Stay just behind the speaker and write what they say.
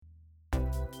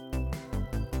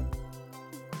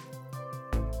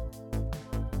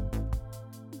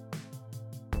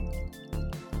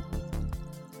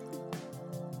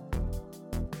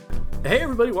Hey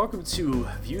everybody, welcome to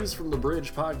Views from the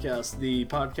Bridge podcast, the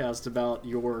podcast about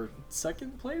your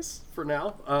second place, for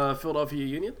now, Philadelphia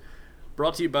Union.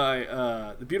 Brought to you by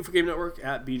the Beautiful Game Network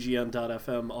at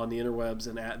bgn.fm on the interwebs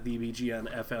and at the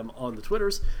BGN.fm on the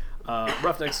Twitters.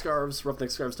 Roughneck Scarves,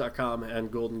 roughneckscarves.com, and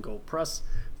Golden Gold Press.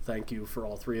 Thank you for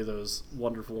all three of those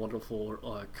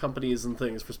wonderful companies and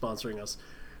things for sponsoring us.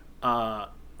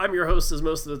 I'm your host, as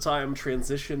most of the time,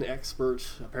 transition expert,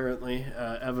 apparently,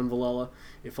 Evan Villela.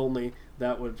 If only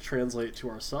that would translate to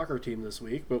our soccer team this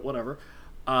week, but whatever.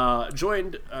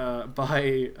 Joined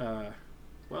by,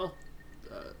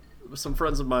 some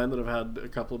friends of mine that have had a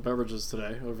couple of beverages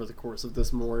today over the course of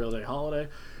this Memorial Day holiday.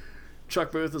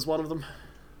 Chuck Booth is one of them.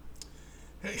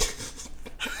 Hey.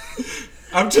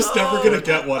 I'm just never going to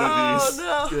get one of these.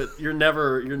 No. Good. You're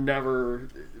never...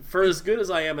 For as good as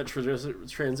I am at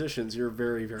transitions, you're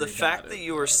very, very The fact that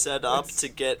you were set up to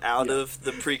get out of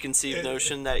the preconceived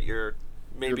notion that you're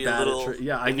maybe you're a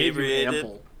little I gave you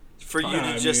ample. For you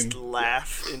to just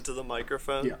laugh into the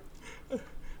microphone. Yeah.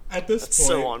 At this That's point,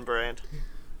 so on brand.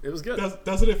 It was good.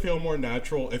 Doesn't it feel more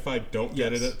natural if I don't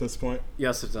get it at this point?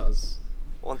 Yes, it does.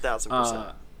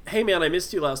 1,000%. Hey man, I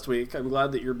missed you last week. I'm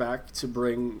glad that you're back to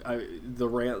bring the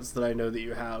rants that I know that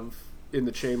you have in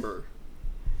the chamber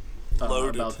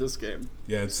about this game.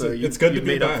 Yeah, it's good to be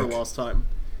made back. up for lost time.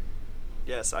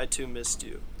 Yes, I too missed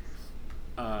you.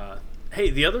 Hey,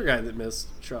 the other guy that missed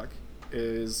Chuck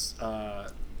is he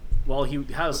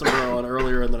had a sombrero on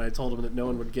earlier, and then I told him that no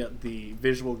one would get the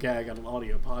visual gag on an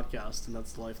audio podcast, and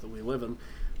that's the life that we live in.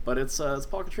 But it's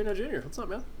Paul Catrino Jr. What's up,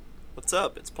 man? What's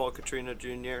up? It's Paul Catrino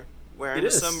Jr. wearing It a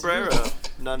is. sombrero.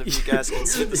 None of you guys can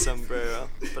see the sombrero,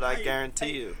 but I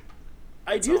guarantee you.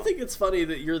 I do think it's funny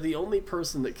that you're the only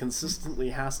person that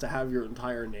consistently has to have your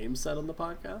entire name said on the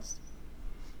podcast.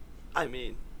 I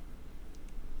mean,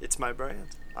 it's my brand.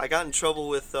 I got in trouble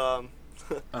with a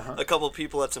couple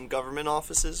people at some government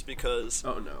offices because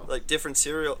different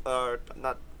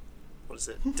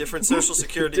different social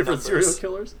security different numbers.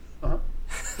 Serial killers?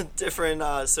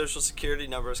 Different social security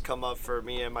numbers come up for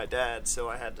me and my dad, so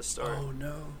I had to start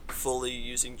fully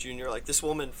using Junior. Like, this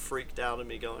woman freaked out at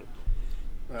me going,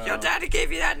 your daddy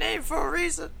gave you that name for a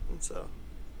reason. And so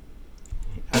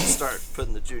I had to start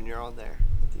putting the Junior on there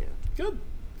at the end. Good.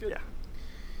 Yeah.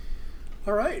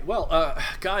 All right. Well,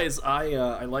 guys,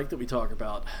 I like that we talk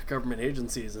about government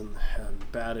agencies and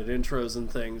bad at intros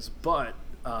and things, but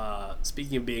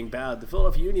speaking of being bad, the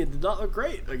Philadelphia Union did not look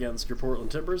great against your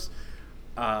Portland Timbers.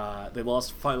 They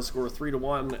lost final score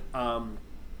 3-1.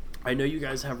 I know you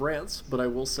guys have rants, but I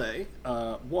will say,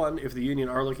 one, if the Union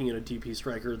are looking at a DP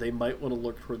striker, they might want to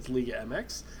look towards Liga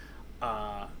MX,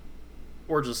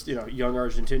 or just young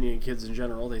Argentinian kids in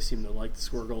general. They seem to like to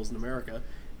score goals in America.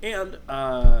 And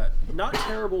not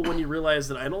terrible when you realize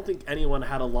that I don't think anyone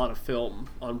had a lot of film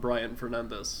on Brian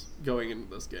Fernandez going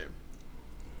into this game.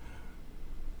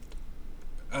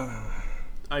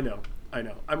 I know.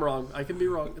 I'm wrong. I can be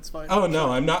wrong. It's fine. Oh no,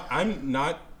 I'm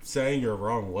not saying you're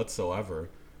wrong whatsoever.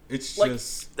 It's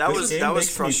just that was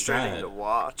frustrating to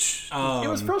watch. It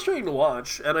was frustrating to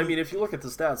watch, and I mean, if you look at the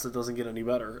stats, it doesn't get any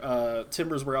better.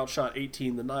 Timbers were outshot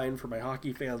 18-9 for my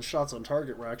hockey fans. Shots on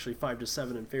target were actually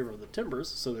 5-7 in favor of the Timbers,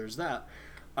 so there's that.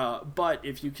 But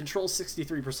if you control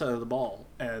 63% of the ball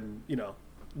and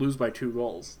lose by 2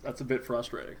 goals, that's a bit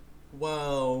frustrating.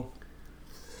 Well,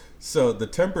 so the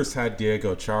Timbers had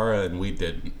Diego Chara and we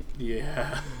didn't.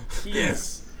 Yeah, he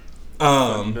is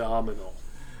phenomenal.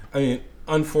 I mean,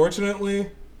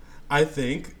 unfortunately, I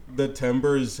think the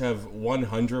Timbers have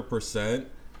 100%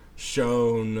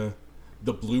 shown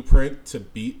the blueprint to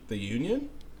beat the Union.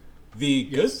 The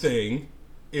good thing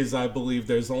is I believe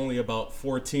there's only about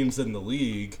 4 teams in the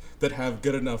league that have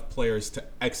good enough players to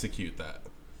execute that.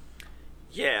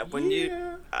 Yeah,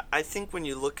 I think when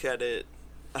you look at it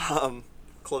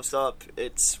close up,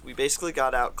 we basically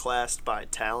got outclassed by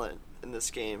talent in this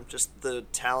game. Just the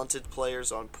talented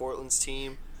players on Portland's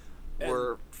team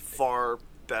were far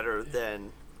better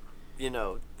than,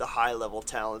 the high-level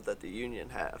talent that the Union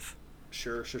have.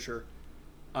 Sure.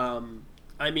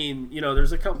 I mean,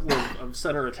 there's a couple of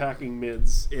center attacking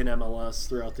mids in MLS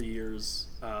throughout the years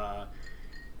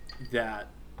that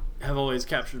have always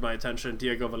captured my attention.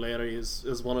 Diego Valeri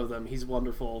is one of them. He's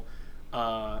wonderful.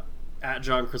 At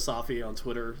John Crisafi on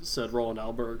Twitter said Roland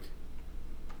Alberg,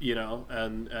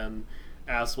 and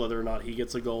asked whether or not he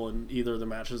gets a goal in either of the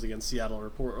matches against Seattle or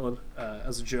Portland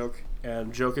as a joke.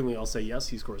 And jokingly, I'll say yes,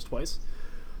 he scores twice.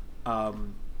 No,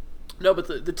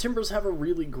 but the Timbers have a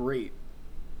really great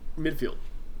midfield.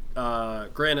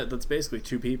 Granted, that's basically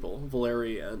 2 people,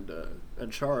 Valeri and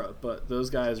Chara, but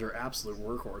those guys are absolute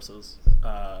workhorses.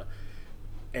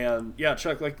 And yeah,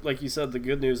 Chuck, like you said, the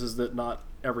good news is that not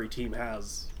every team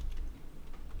has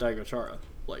Daigo Chara.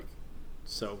 Like,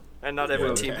 so. And not every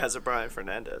okay. team has a Brian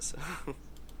Fernandez.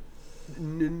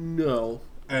 No.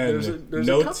 And there's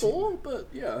no a couple, but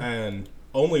yeah. And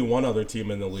only one other team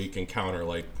in the league can counter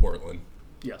like Portland.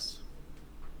 Yes.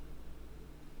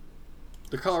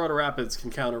 The Colorado Rapids can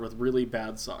counter with really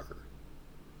bad soccer.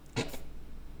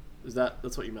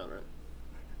 That's what you meant, right?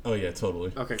 Oh yeah,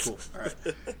 totally. Okay, cool. All right.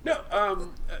 No,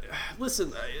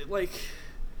 listen,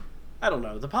 I don't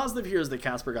know. The positive here is that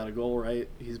Casper got a goal, right?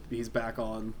 He's back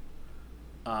on.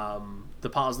 The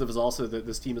positive is also that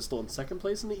this team is still in second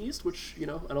place in the East, which,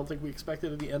 I don't think we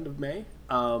expected at the end of May.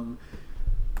 I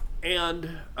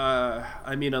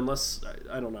mean, unless,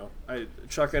 I don't know.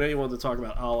 Chuck, I know you wanted to talk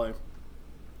about Ale.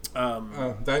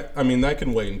 That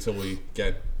can wait until we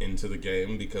get into the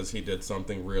game because he did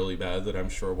something really bad that I'm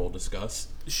sure we'll discuss.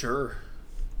 Sure.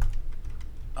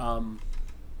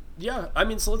 Yeah, I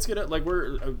mean, so let's get it. Like,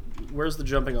 where's the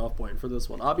jumping off point for this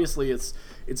one? Obviously, it's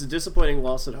a disappointing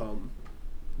loss at home.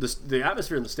 The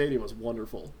atmosphere in the stadium was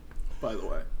wonderful, by the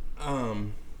way.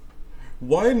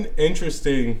 One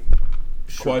interesting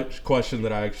question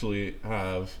that I actually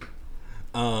have,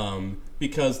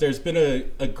 because there's been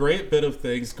a great bit of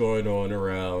things going on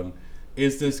around,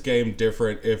 is this game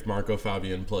different if Marco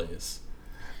Fabian plays?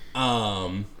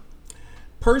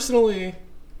 Personally,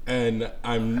 and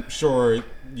I'm sure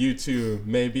you two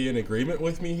may be in agreement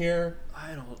with me here,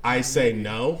 I say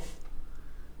no.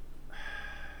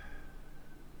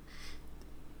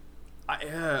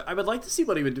 I would like to see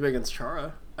what he would do against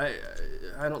Chara. I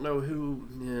don't know who.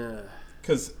 Yeah.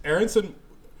 Because Aronson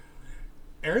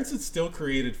still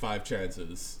created 5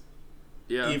 chances.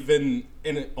 Yeah. Even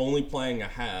in only playing a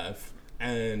half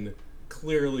and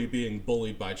clearly being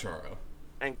bullied by Chara.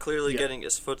 And clearly getting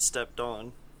his foot stepped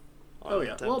on. Oh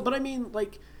yeah. Well, but I mean,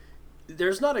 like,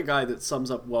 there's not a guy that sums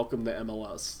up welcome to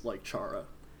MLS like Chara.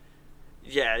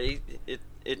 Yeah,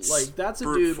 it's like, that's a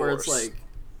dude where it's like,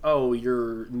 oh,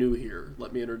 you're new here.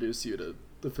 Let me introduce you to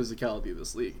the physicality of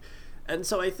this league. And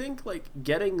so I think, like,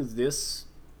 getting this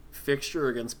fixture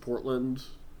against Portland,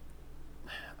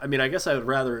 I mean, I guess I would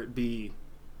rather it be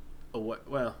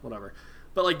well, whatever.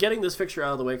 But, like, getting this fixture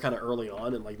out of the way kind of early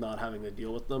on and, like, not having to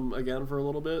deal with them again for a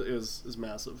little bit is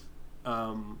massive.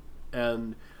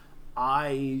 And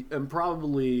I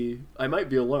might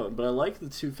be alone, but I like the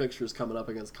 2 fixtures coming up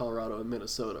against Colorado and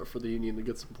Minnesota for the Union to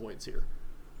get some points here.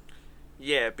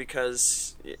 Yeah,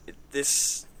 because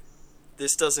this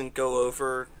doesn't go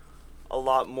over a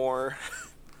lot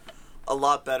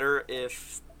better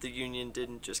if the Union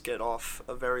didn't just get off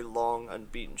a very long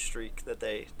unbeaten streak that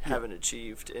they haven't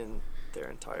achieved in their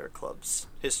entire club's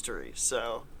history.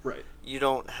 So right. You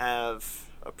don't have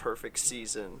a perfect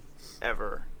season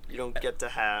ever. You don't get to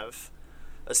have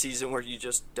a season where you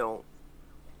just don't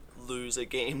lose a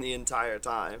game the entire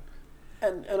time.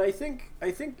 And I think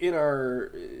in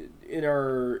our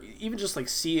even just like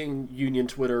seeing Union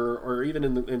Twitter or even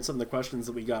in some of the questions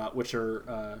that we got, which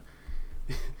are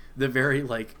the very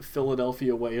like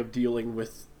Philadelphia way of dealing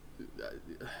with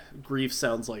grief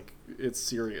sounds like it's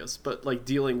serious, but like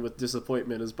dealing with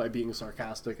disappointment is by being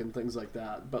sarcastic and things like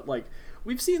that. But like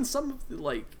we've seen some of the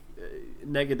like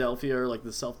Negadelphia or like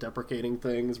the self-deprecating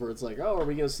things where it's like, oh, are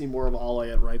we going to see more of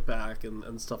Ale at right back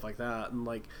and stuff like that? And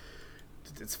like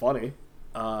it's funny.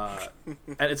 And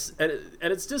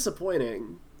it's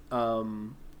disappointing, but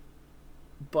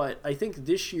I think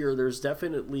this year there's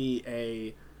definitely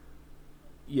a,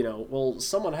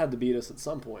 someone had to beat us at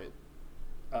some point,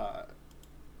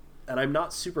 and I'm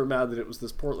not super mad that it was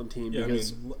this Portland team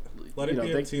because let it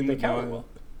be a team they that counted now, well.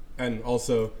 And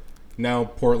also now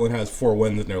Portland has 4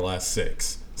 wins in their last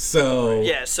 6, so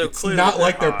so it's clearly not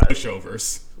like they're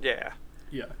pushovers. Yeah.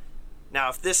 Now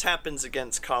if this happens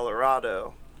against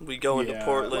Colorado. We go into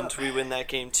Portland, we win that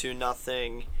game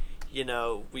 2-0.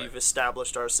 We've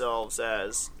established ourselves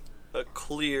as a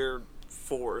clear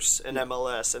force in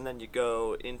MLS, and then you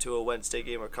go into a Wednesday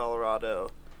game of Colorado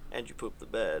and you poop the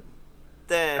bed.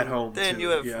 Then you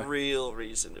have real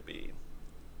reason to be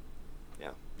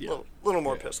a little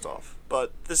more pissed off.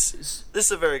 But this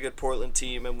is a very good Portland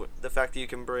team, and the fact that you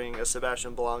can bring a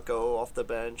Sebastian Blanco off the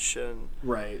bench and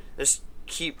just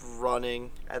keep running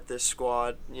at this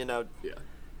squad,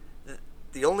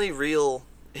 The only real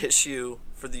issue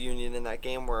for the Union in that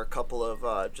game were a couple of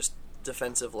just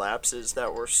defensive lapses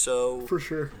that were so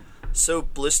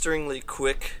blisteringly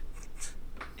quick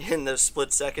in the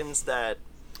split seconds that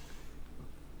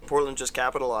Portland just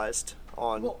capitalized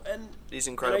on these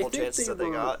incredible chances that they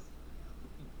got.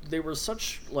 They were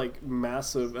such like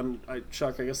massive, and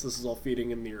Chuck, I guess this is all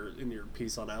feeding in your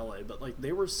piece on LA, but like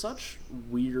they were such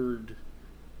weird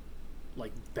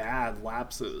like bad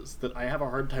lapses that I have a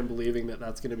hard time believing that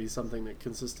that's going to be something that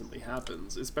consistently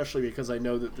happens, especially because I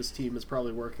know that this team is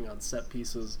probably working on set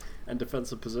pieces and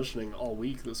defensive positioning all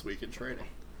week this week in training.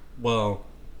 Well,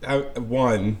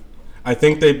 I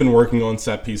think they've been working on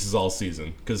set pieces all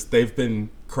season because they've been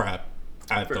crap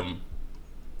at them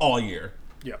all year.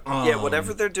 Yeah. Yeah,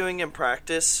 whatever they're doing in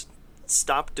practice,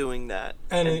 stop doing that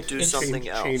and do something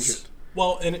else. Change it.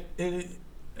 Well, and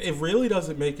it really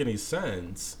doesn't make any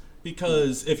sense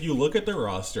because if you look at the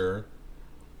roster,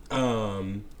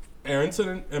 Aronson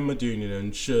and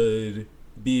Medunjanin should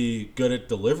be good at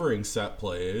delivering set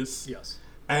plays. Yes.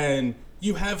 And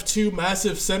you have two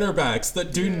massive center backs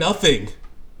that do nothing.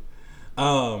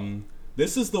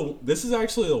 This is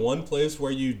actually the one place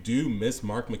where you do miss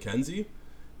Mark McKenzie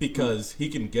because he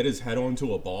can get his head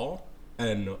onto a ball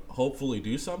and hopefully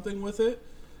do something with it.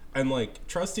 And like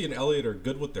Trusty and Elliott are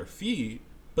good with their feet,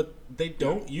 but they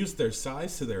don't use their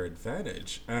size to their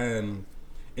advantage. And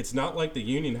it's not like the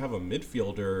Union have a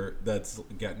midfielder that's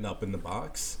getting up in the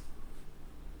box.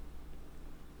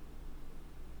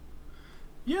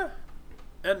 Yeah.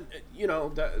 And,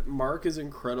 that Mark is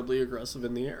incredibly aggressive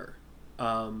in the air.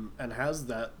 And has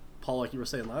that, Paul, like you were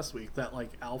saying last week, that,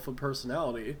 like, alpha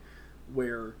personality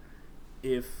where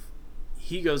if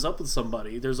he goes up with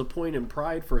somebody, there's a point in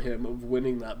pride for him of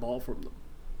winning that ball from them.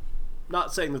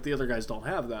 Not saying that the other guys don't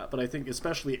have that, but I think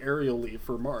especially aerially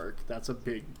for Mark, that's a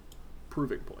big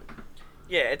proving point.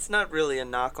 Yeah, it's not really a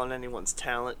knock on anyone's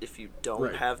talent if you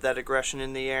don't have that aggression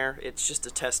in the air. It's just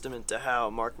a testament to how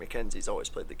Mark McKenzie's always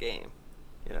played the game.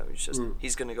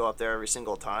 He's going to go up there every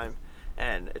single time,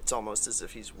 and it's almost as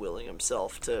if he's willing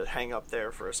himself to hang up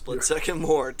there for a split second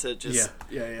more to just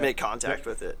make contact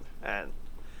with it. And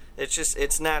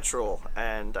it's natural,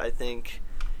 and I think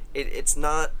it's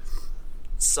not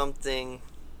something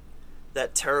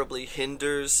that terribly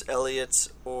hinders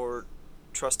Elliott's or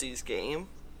Trusty's game,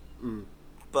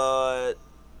 but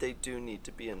they do need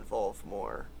to be involved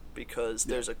more because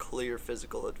there's a clear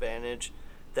physical advantage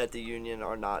that the Union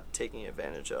are not taking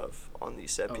advantage of on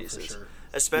these set pieces. For sure.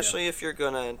 Especially if you're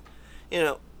gonna,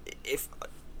 if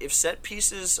set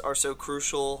pieces are so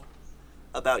crucial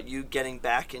about you getting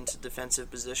back into defensive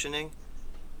positioning,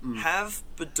 have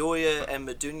Bedoya and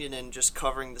Medunjanin just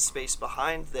covering the space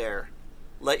behind there.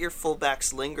 Let your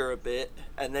fullbacks linger a bit,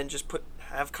 and then just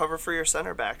have cover for your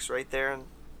center backs right there. And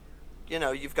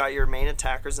you've got your main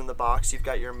attackers in the box, you've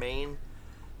got your main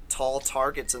tall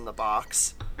targets in the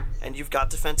box, and you've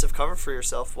got defensive cover for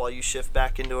yourself while you shift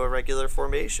back into a regular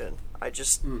formation.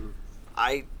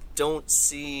 I don't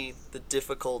see the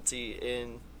difficulty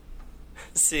in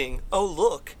seeing, oh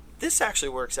look, this actually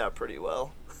works out pretty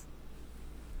well.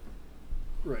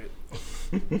 Right.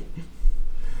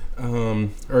 Are we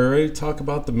ready to talk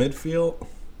about the midfield?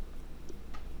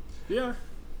 Yeah.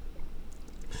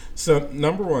 So,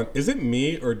 number one, is it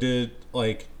me or did,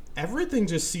 everything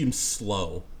just seem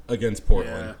slow against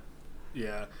Portland?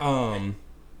 Yeah. And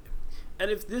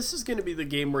if this is going to be the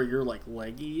game where you're,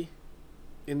 leggy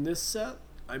in this set,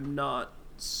 I'm not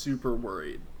super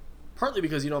worried. Partly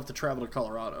because you don't have to travel to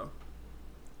Colorado.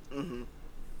 Mm-hmm.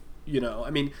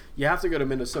 You have to go to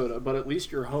Minnesota, but at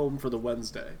least you're home for the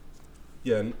Wednesday.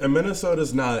 Yeah, and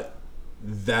Minnesota's not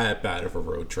that bad of a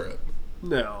road trip.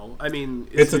 No,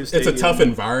 it's a tough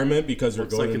environment because you're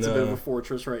going. It's a bit of a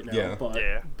fortress right now.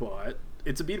 Yeah. But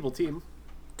it's a beatable team.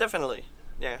 Definitely,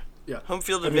 yeah. Yeah. Home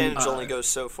field advantage only goes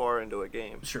so far into a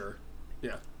game. Sure.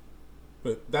 Yeah.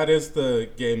 But that is the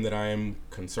game that I am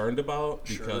concerned about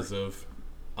because of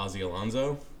Ozzy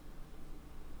Alonso.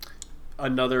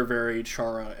 Another very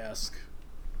Chara-esque.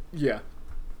 Yeah.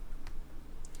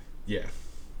 Yeah.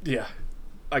 Yeah.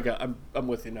 I'm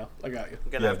with you now. I got you.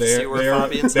 I'm gonna have to see where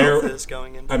Fabian's health is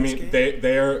going into this game.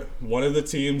 They are one of the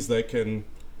teams that can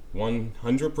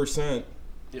 100%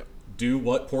 do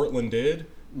what Portland did.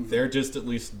 Mm-hmm. They're just at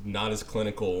least not as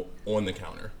clinical on the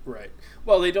counter. Right.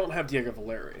 Well, they don't have Diego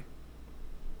Valeri.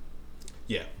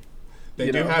 Yeah.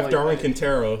 They do have Darwin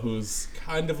Quintero, who's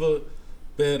kind of a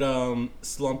bit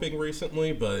slumping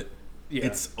recently, but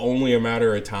it's only a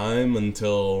matter of time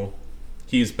until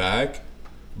he's back.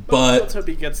 But let's hope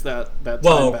he gets that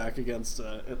time back against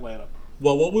Atlanta.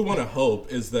 Well, what we want to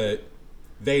hope is that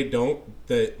they don't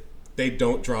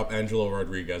drop Angelo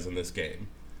Rodriguez in this game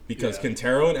because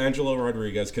Quintero and Angelo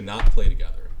Rodriguez cannot play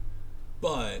together.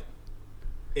 But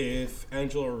if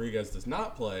Angelo Rodriguez does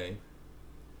not play,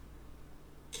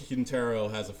 Quintero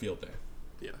has a field day.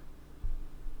 Yeah.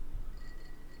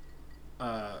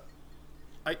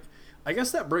 I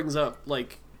guess that brings up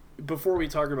before we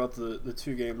talk about the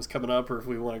two games coming up, or if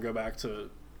we want to go back to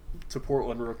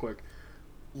Portland real quick,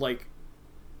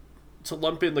 to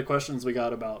lump in the questions we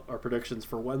got about our predictions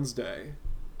for Wednesday,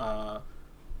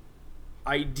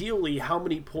 ideally, how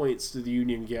many points did the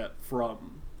Union get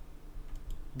from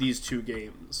these two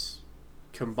games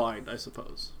combined, I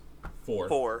suppose? 4.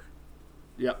 4.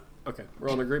 Yep. Okay, we're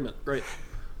on agreement. Great.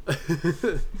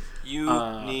 You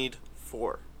need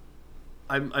 4.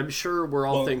 I'm sure we're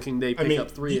all thinking they pick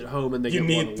up 3 at home and they get 1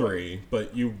 away. You need 3,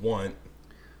 but you want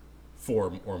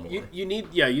 4 or more. You need.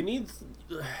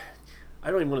 I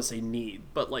don't even want to say need,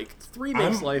 but like 3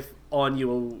 makes life on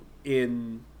you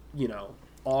in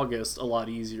August a lot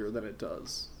easier than it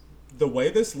does. The way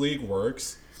this league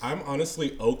works, I'm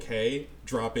honestly okay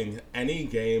dropping any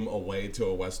game away to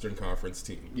a Western Conference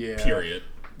team. Yeah. Period.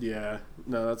 Yeah.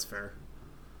 No, that's fair.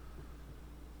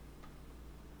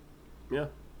 Yeah.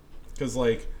 Because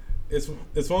it's one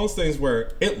of those things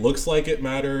where it looks like it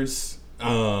matters,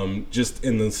 just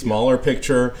in the smaller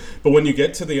picture, but when you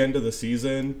get to the end of the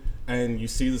season and you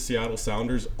see the Seattle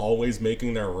Sounders always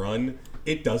making their run,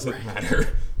 it doesn't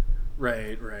matter.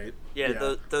 Right.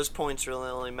 Yeah, those points really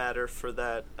only matter for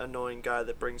that annoying guy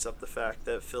that brings up the fact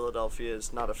that Philadelphia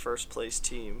is not a first-place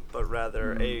team, but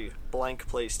rather a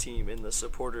blank-place team in the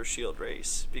Supporters' Shield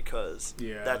race, because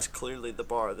that's clearly the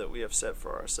bar that we have set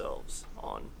for ourselves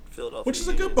on Philadelphia. Which is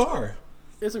a good bar.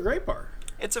 It's a great bar.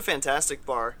 It's a fantastic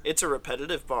bar. It's a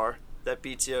repetitive bar that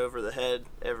beats you over the head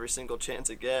every single chance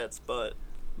it gets, but...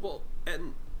 Well,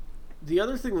 and the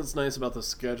other thing that's nice about the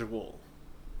schedule...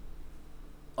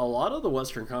 A lot of the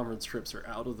Western Conference trips are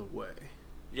out of the way.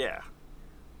 Yeah.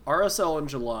 RSL in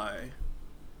July,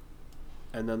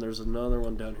 and then there's another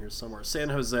one down here somewhere. San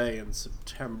Jose in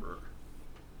September.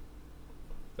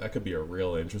 That could be a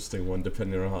real interesting one,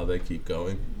 depending on how they keep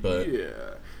going. But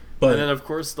yeah. But and then, of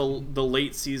course, the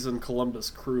late season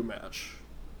Columbus Crew match.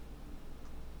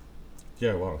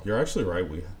 Yeah, well, you're actually right.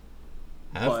 We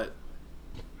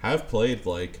have played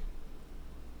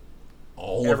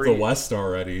all of the West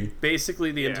already.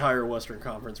 Basically, the entire Western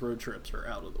Conference road trips are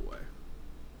out of the way.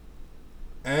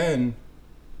 And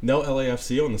no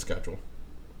LAFC on the schedule.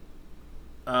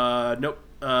 Nope.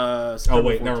 Oh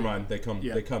wait, 14. never mind. They come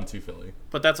to Philly.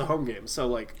 But that's a home game,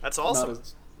 so that's awesome.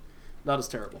 Not as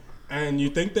terrible. And you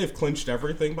think they've clinched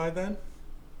everything by then?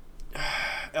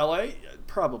 LA,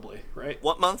 probably, right?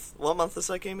 What month? What month is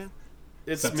that game in?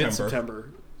 It's September. mid-September.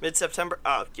 Mid-September?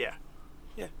 Oh, yeah.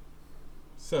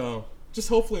 So just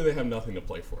hopefully they have nothing to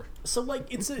play for. So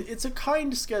it's a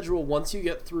kind schedule once you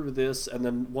get through this, and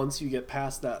then once you get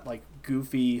past that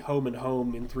goofy home and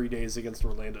home in 3 days against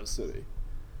Orlando City.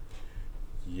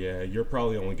 Yeah, you're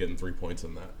probably only getting 3 points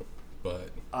in that, but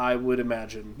I would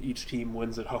imagine each team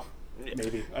wins at home.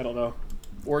 Maybe, I don't know,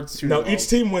 or it's 2. No, each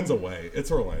team wins away. It's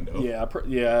Orlando. Yeah,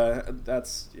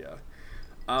 that's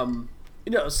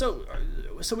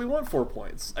So we want 4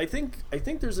 points. I think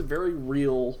there's a very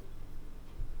real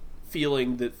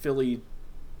feeling that Philly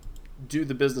do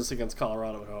the business against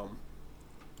Colorado at home.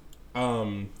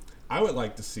 I would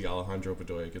like to see Alejandro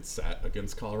Bedoya get sat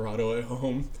against Colorado at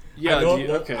home. Yeah,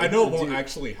 I know it won't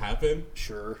actually happen.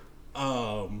 Sure.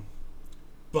 But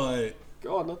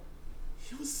Go on, then.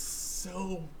 He was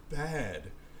so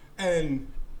bad,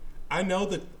 and I know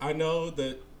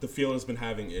that the field has been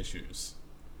having issues.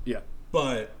 Yeah.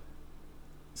 But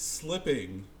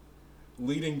slipping,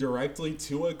 leading directly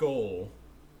to a goal,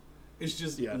 is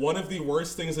just one of the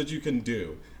worst things that you can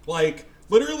do.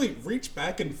 Literally reach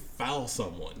back and foul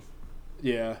someone.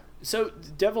 Yeah. So,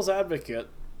 devil's advocate,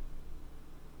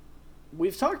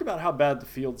 we've talked about how bad the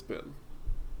field's been.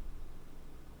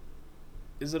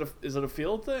 Is it a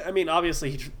field thing? I mean,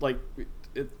 obviously,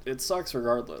 it sucks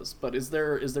regardless. But is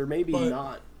there maybe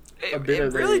not a bit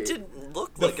of really didn't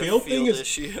look like a field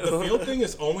issue. The field thing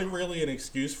is only really an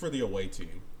excuse for the away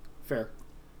team. Fair.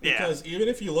 Because even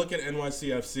if you look at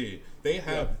NYCFC, they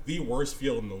have the worst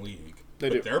field in the league.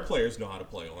 But their players know how to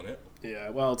play on it. Yeah,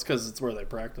 well, it's because it's where they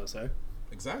practice, eh?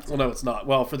 Exactly. Well, no, it's not.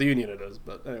 Well, for the Union it is,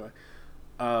 but anyway.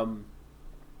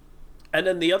 And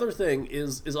then the other thing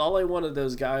is all one of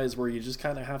those guys where you just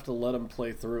kind of have to let them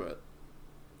play through it.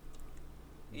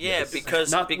 Yeah,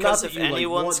 because not if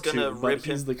anyone's gonna rip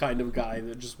him, he's the kind of guy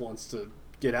that just wants to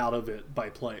get out of it by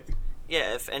playing.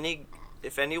 Yeah,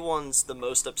 if anyone's the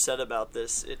most upset about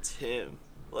this, it's him.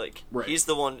 He's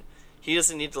the one. He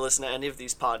doesn't need to listen to any of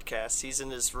these podcasts. He's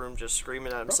in his room just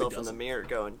screaming at himself in the mirror,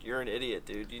 going, "You're an idiot,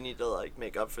 dude. You need to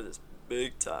make up for this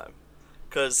big time."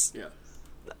 Because,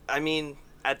 I mean,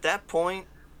 at that point,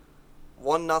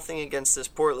 1-0 against this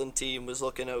Portland team was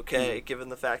looking okay, given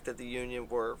the fact that the Union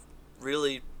were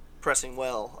really pressing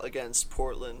well against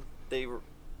Portland. Their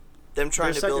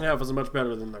second half was much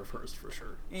better than their first, for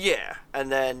sure. Yeah,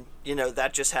 and then,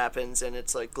 that just happens, and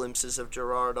it's glimpses of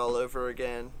Gerrard all over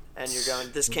again. and you're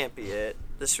going, this can't be it.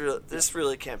 This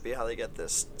really can't be how they get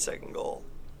this second goal.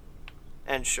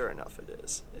 And sure enough, it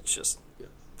is. It's just,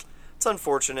 it's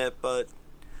unfortunate, but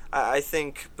I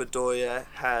think Bedoya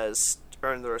has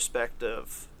earned the respect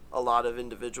of a lot of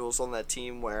individuals on that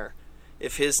team where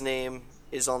if his name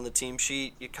is on the team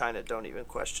sheet, you kind of don't even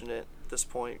question it at this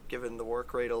point, given the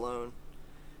work rate alone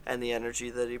and the energy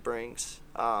that he brings.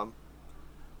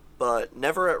 But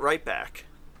never at right back.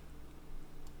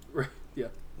 Yeah.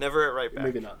 Never at right back.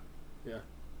 Maybe not. Yeah.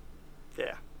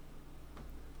 Yeah.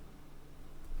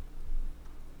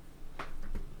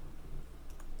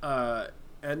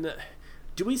 And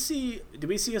do we see a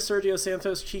Sergio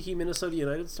Santos cheeky Minnesota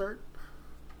United start?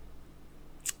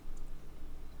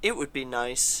 It would be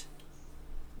nice.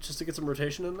 Just to get some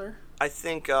rotation in there? I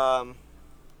think, I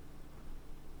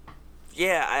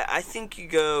think you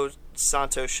go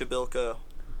Santos Shabilko.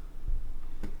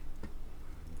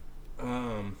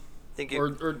 I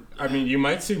mean, you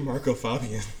might see Marco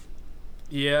Fabian.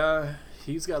 Yeah,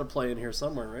 he's got to play in here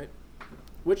somewhere, right?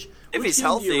 Which he's game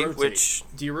healthy, do you rotate?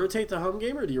 Do you rotate the home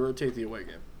game or do you rotate the away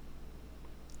game?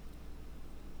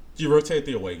 You rotate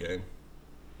the away game.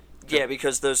 Yeah,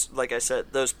 because those, like I said,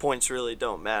 those points really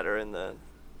don't matter in the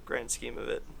grand scheme of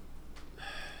it.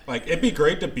 Like, it'd be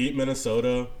great to beat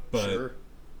Minnesota, but Sure.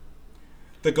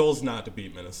 the goal's not to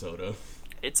beat Minnesota.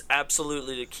 It's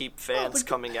absolutely to keep fans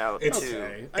coming out.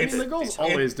 Okay. I mean, the goal's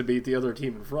always to beat the other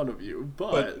team in front of you,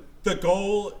 but the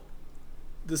goal,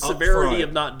 the severity front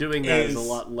of not doing that is a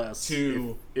lot less.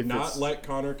 To if not it's... let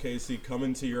Connor Casey come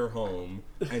into your home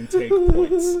and take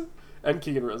points. And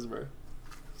Keegan Reservoir.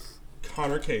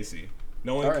 Connor Casey.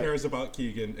 No one cares about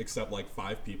Keegan except like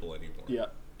 5 people anymore.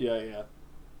 Yeah.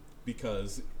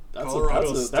 Because that's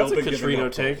Colorado's a still been giving Catrino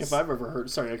up take goals. if I've ever heard.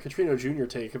 Sorry, a Catrino Jr.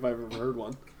 take if I've ever heard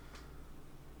one.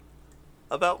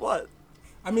 About what?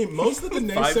 I mean, most of the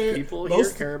 5 naysayers, people here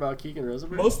care about Keegan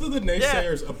Reservoir. Most of the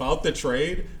naysayers about the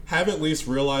trade have at least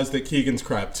realized that Keegan's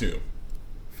crap too.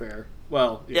 Fair.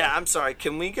 Well, yeah. I'm sorry.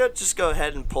 Can we just go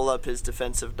ahead and pull up his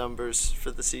defensive numbers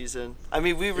for the season? I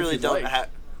mean, we really don't have.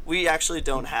 We actually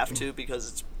don't have to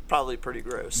because it's probably pretty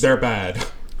gross. They're bad.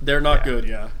 They're not good.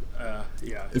 Yeah.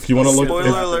 If you want to look,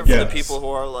 spoiler alert for the people who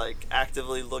are like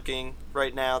actively looking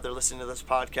right now, they're listening to this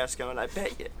podcast, going, "I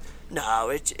bet you, no,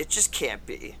 it just can't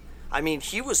be." I mean,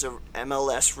 he was a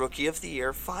MLS Rookie of the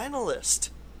Year finalist.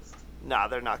 Nah,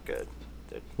 they're not good.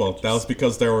 Well, that was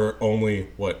because there were only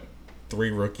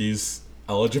 3 rookies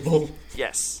eligible.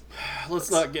 Yes. Let's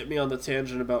not get me on the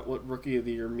tangent about what Rookie of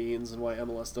the Year means and why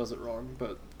MLS does it wrong,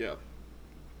 but yeah.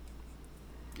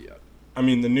 I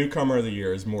mean, the newcomer of the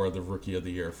year is more the Rookie of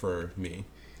the Year for me.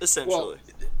 Essentially. Well,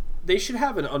 they should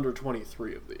have an under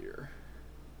 23 of the year.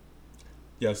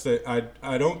 Yes,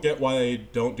 I don't get why they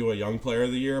don't do a young player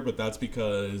of the year, but that's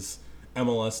because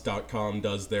MLS.com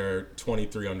does their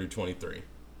 23 under 23.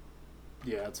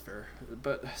 Yeah, that's fair.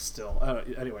 But still,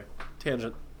 anyway,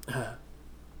 tangent.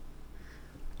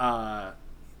 What are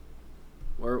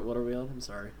we on? I'm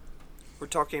sorry. We're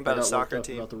talking about a soccer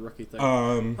team. About the rookie thing.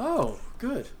 Oh,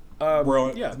 good. We're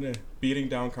on, beating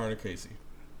down Connor Casey.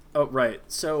 Oh, right.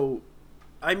 So,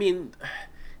 I mean,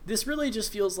 this really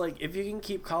just feels like if you can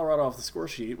keep Colorado off the score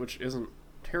sheet, which isn't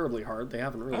terribly hard, they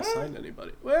haven't really signed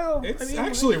anybody. Well, it's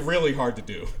actually really hard to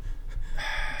do.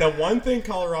 The one thing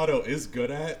Colorado is good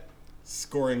at,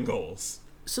 scoring goals.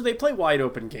 So they play wide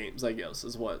open games, I guess,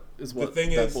 is what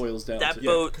boils down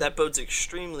to. That bodes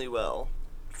extremely well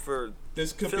for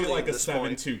this could be like a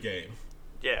 7-2 game.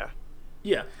 Yeah.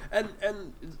 Yeah,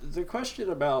 and the question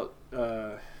about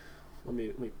let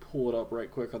me pull it up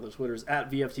right quick on the Twitters at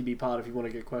VFTB Pod if you want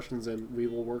to get questions in, we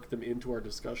will work them into our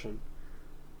discussion.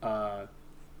 So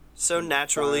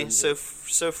naturally, so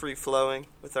free flowing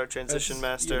with our transition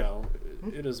master. You know,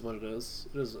 it is what it is.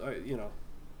 It is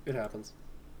it happens.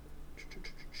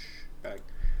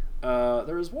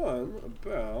 There is one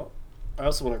about. I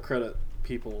also want to credit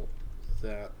people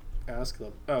that ask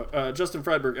them. Justin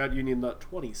Friedberg at Union Nut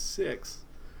 26.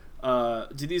 Do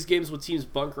these games with teams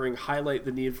bunkering highlight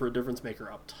the need for a difference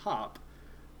maker up top?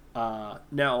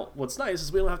 Now, what's nice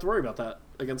is we don't have to worry about that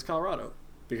against Colorado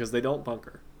because they don't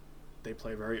bunker. They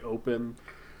play very open,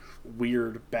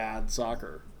 weird, bad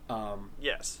soccer.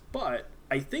 Yes. But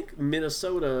I think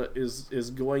Minnesota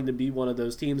is going to be one of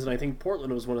those teams, and I think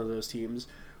Portland was one of those teams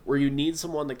where you need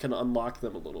someone that can unlock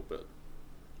them a little bit.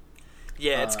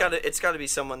 Yeah, it's got to be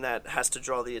someone that has to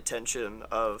draw the attention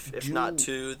of, if not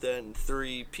 2, then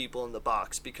 3 people in the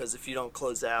box, because if you don't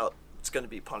close out, it's going to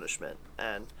be punishment.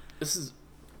 And this is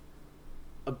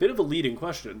a bit of a leading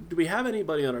question. Do we have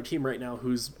anybody on our team right now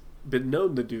who's been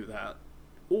known to do that,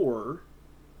 or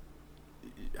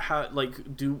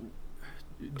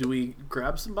Do we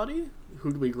grab somebody?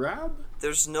 Who do we grab?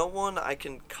 There's no one I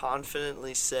can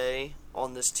confidently say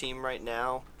on this team right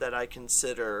now that I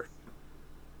consider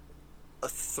a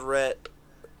threat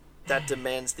that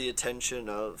demands the attention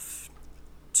of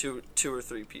two or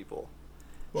three people.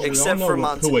 Well, Except we all for know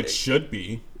Monte. who it should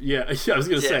be. Yeah, I was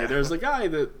gonna say Yeah. there's a guy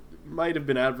that might have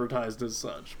been advertised as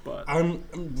such, but I'm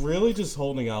really just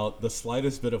holding out the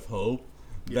slightest bit of hope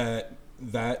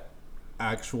that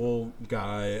actual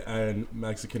guy and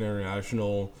Mexican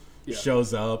International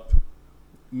shows up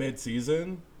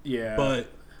mid-season. yeah. But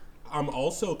I'm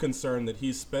also concerned that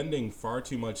he's spending far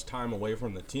too much time away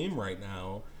from the team right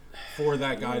now for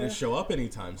that guy to show up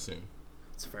anytime soon.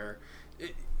 It's fair.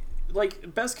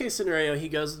 Like, best case scenario, he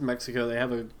goes to Mexico. They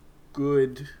have a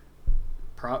good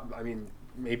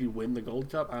maybe win the Gold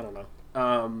Cup. I don't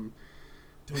know.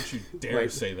 Don't you dare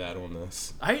Wait. say that on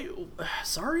this.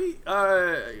 Sorry.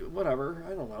 Whatever. I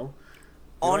don't know.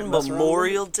 You On might mess around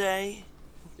Memorial Day? with it.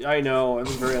 I know. It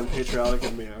was very unpatriotic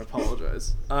of me. I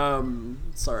apologize.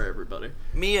 Sorry, everybody.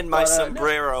 Me and my No.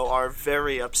 sombrero are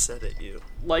very upset at you.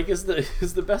 Like, is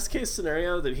the best case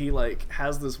scenario that he like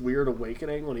has this weird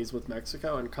awakening when he's with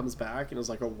Mexico and comes back and is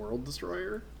like a world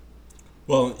destroyer?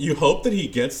 Well, you hope that he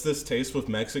gets this taste with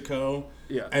Mexico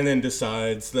Yeah. and then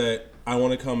decides that I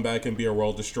want to come back and be a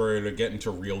world destroyer to get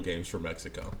into real games for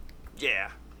Mexico.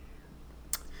 Yeah.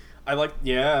 I like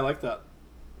that.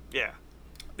 Yeah.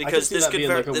 I Because see this that could being,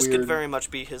 ver- like, a this weird- could very much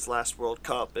be his last World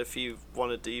Cup if he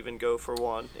wanted to even go for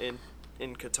one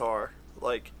in Qatar.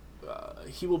 Like,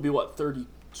 He will be what,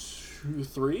 32,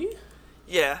 3?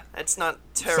 yeah, it's not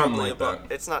Something terribly like above.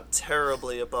 that. It's not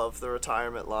terribly above the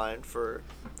retirement line for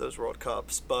those World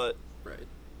Cups, but Right.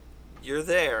 you're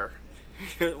there.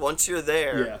 Once you're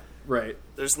there, Yeah. Right.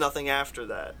 there's nothing after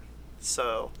that.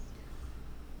 So,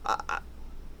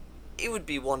 it would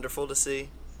be wonderful to see,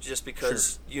 just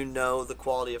because you know the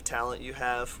quality of talent you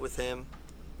have with him.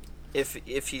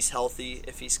 If he's healthy,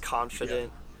 if he's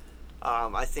confident,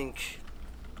 I think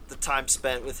the time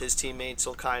spent with his teammates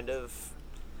will kind of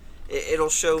it'll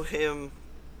show him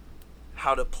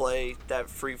how to play that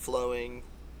free flowing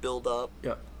build up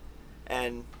Yeah.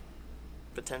 and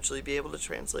potentially be able to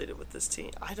translate it with this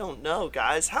team. I don't know,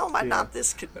 guys. How am I not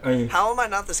this? How am I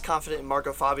not this confident in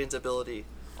Marco Fabian's ability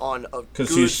on a good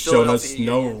Because he's shown us Philadelphia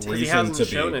no Union team? He reason hasn't to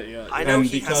shown be. it yet. I know And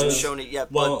he hasn't because- shown it yet,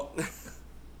 Well, but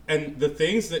and the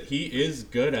things that he is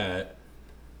good at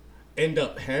end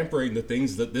up hampering the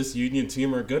things that this Union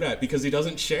team are good at because he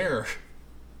doesn't share.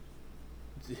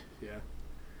 Yeah.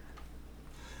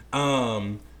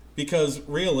 Because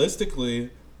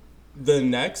realistically, the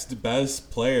next best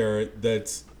player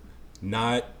that's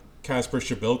not Kasper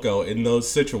Shabilko in those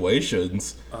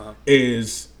situations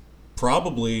is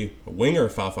probably winger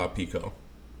Fafa Pico.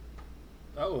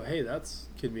 Oh, hey, that's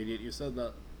convenient. You said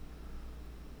that.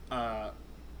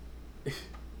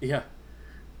 Yeah.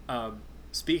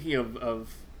 Speaking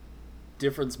of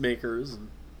difference makers and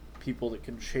people that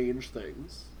can change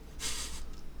things.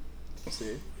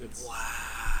 See, it's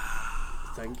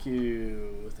Thank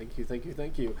you.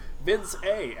 Vince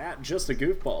A at Just a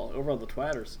Goofball over on the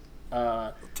Twatters.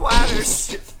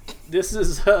 twatters. This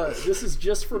is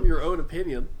just from your own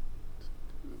opinion.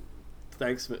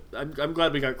 Thanks, Vince. I'm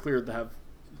glad we got cleared to have.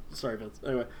 Sorry, Vince.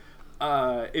 Anyway,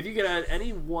 if you could add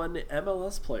any one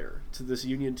MLS player to this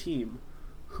Union team,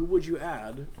 who would you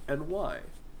add and why?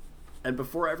 And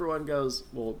before everyone goes,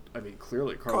 well, I mean,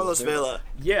 clearly Carlos Vela.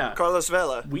 Yeah, Carlos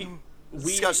Vela. we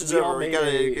Discussion's all over. We made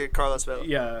gotta get Carlos Vela.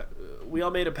 yeah, we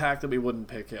all made a pact that we wouldn't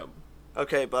pick him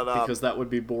Okay, but because that would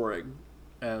be boring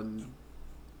and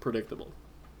predictable.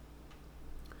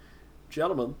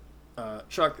 Gentlemen,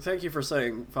 Chuck, thank you for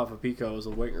saying Fafa Pico is a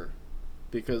winger,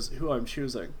 because who I'm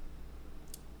choosing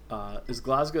is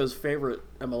Glasgow's favorite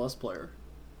MLS player,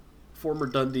 former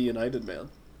Dundee United man,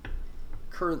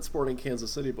 current Sporting Kansas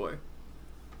City boy,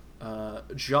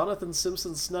 Jonathan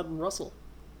Simpson Snedden Russell,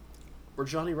 or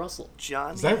Johnny Russell.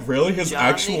 Johnny. Is that really his Johnny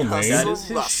actual Hustle. That name? is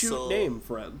his Russell. shoot name,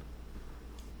 friend.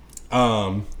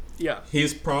 Yeah.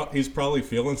 He's probably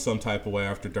feeling some type of way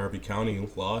after Derby County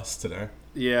lost today.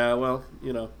 Yeah, well,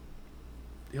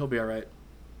 he'll be all right.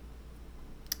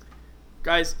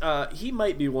 Guys, he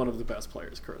might be one of the best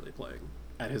players currently playing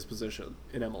at his position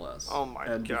in MLS. Oh my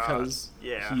and God. because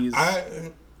Yeah. he's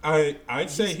I'd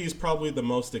say he's probably the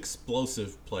most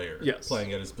explosive player Yes.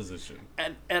 playing at his position.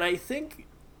 and I think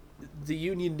the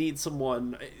Union needs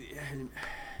someone.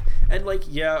 And like,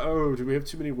 do we have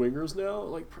too many wingers now?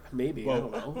 Like, maybe, I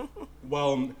don't know.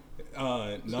 Well,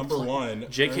 number one,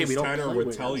 JK, we Ernest don't Tanner play would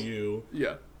wingers. tell you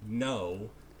Yeah, no,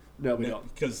 no, we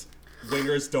don't. because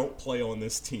wingers don't play on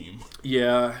this team.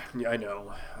 Yeah, I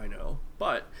know.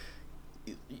 But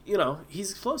you know,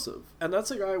 he's explosive. And that's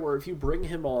a guy where if you bring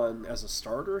him on as a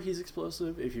starter, he's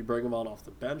explosive. If you bring him on off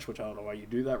the bench, which I don't know why you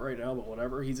do that right now, but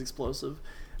whatever, he's explosive.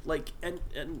 Like, and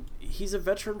he's a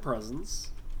veteran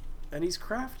presence, and he's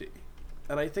crafty.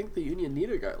 And I think the Union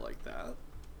need a guy like that.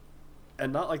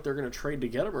 And not like they're going to trade to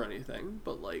get him or anything,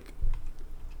 but like,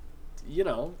 you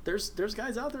know, there's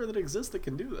guys out there that exist that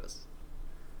can do this.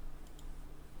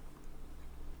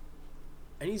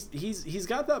 And he's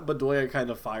got that Bedoya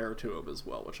kind of fire to him as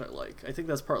well, which I like. I think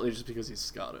that's partly just because he's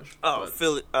Scottish. Oh,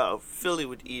 Philly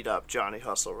would eat up Johnny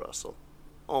Hustle Russell.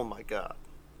 Oh my God.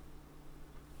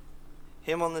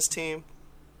 Him on this team,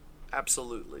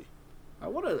 absolutely. I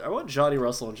want Johnny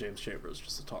Russell and James Chambers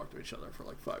just to talk to each other for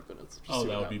like 5 minutes. Oh,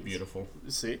 that would be beautiful.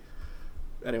 See?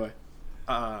 Anyway,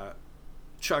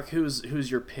 Chuck,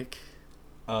 who's your pick?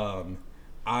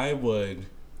 I would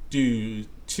do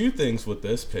two things with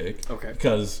this pick. Okay.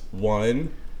 Because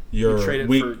one, You traded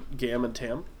for Gam and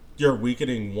Tam? You're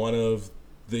weakening one of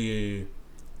the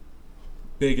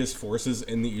biggest forces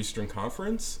in the Eastern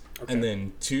Conference. Okay. And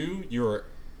then two, you're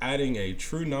adding a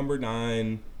true number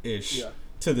 9-ish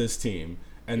to this team.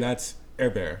 And that's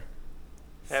Herbert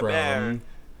from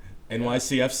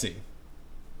NYCFC.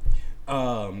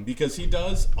 Because he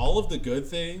does all of the good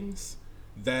things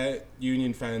that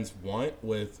Union fans want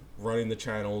with running the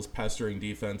channels, pestering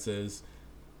defenses,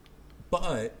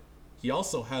 but he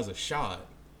also has a shot.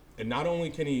 And not only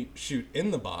can he shoot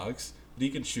in the box, but he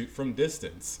can shoot from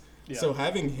distance. Yeah. So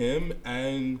having him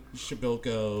and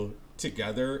Shabilko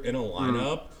together in a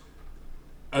lineup,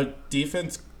 a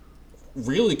defense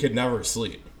really could never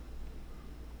sleep.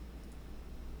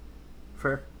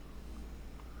 Fair.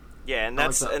 Yeah, and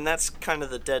that's kind of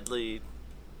the deadly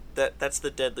that's the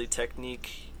deadly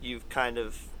technique you kind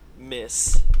of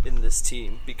miss in this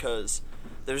team, because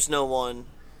there's no one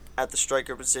at the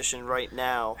striker position right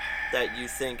now that you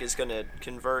think is going to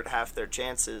convert half their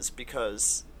chances,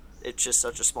 because it's just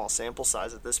such a small sample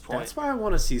size at this point. That's why I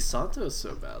want to see Santos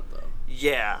so bad, though.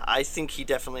 Yeah, I think he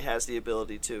definitely has the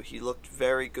ability to. He looked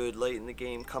very good late in the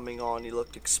game coming on. He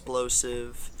looked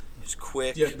explosive. He was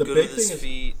quick, good with his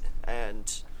feet.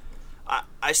 And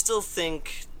I still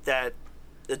think that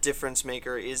a difference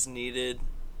maker is needed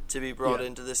to be brought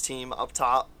into this team up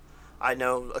top. I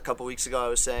know a couple weeks ago I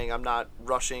was saying I'm not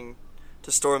rushing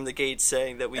to storm the gates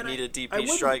saying that we need a DP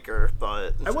striker,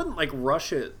 but I wouldn't like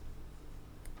rush it.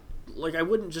 Like, I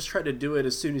wouldn't just try to do it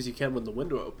as soon as you can when the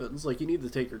window opens. Like, you need to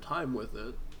take your time with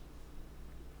it.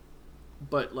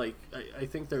 But like, I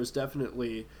think there's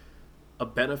definitely a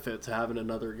benefit to having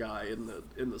another guy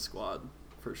in the squad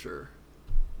for sure.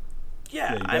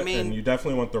 Yeah, I mean, and you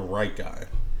definitely want the right guy.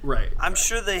 Right. I'm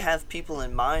sure they have people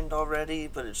in mind already,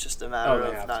 but it's just a matter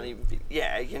of not even.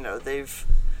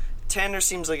 Tanner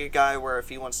seems like a guy where if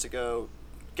he wants to go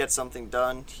get something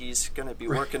done, he's going to be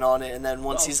working on it, and then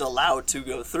once he's allowed to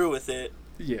go through with it,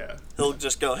 he'll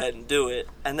just go ahead and do it,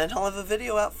 and then he'll have a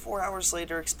video out 4 hours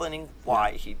later explaining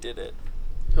why he did it.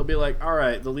 He'll be like, all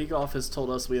right, the league office told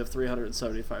us we have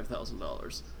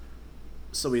 $375,000,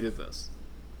 so we did this.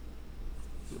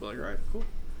 He'll be like, all right, cool.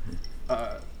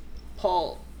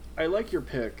 Paul, I like your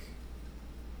pick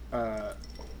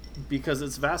because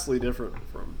it's vastly different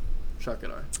from Chuck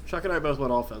and I. Chuck and I both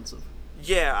went offensive.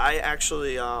 Yeah, I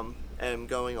actually am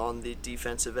going on the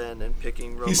defensive end and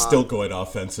picking Roman. He's still going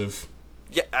offensive.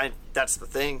 Yeah, that's the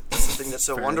thing. That's the thing that's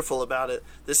so wonderful about it.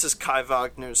 This is Kai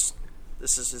Wagner's.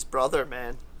 This is his brother,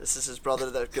 man. This is his brother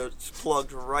that goes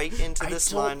plugged right into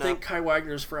this lineup. I don't think Kai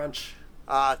Wagner's French.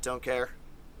 Don't care.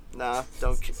 Nah,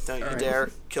 don't you dare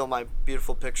kill my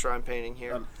beautiful picture I'm painting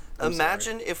here.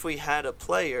 Imagine if we had a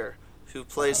player who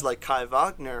plays like Kai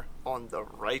Wagner on the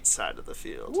right side of the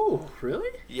field. Ooh, really?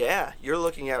 Yeah, you're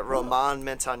looking at Romain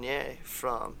Montagnier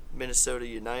from Minnesota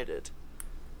United,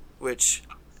 which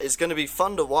is going to be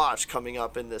fun to watch coming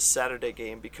up in this Saturday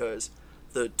game, because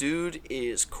the dude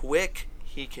is quick,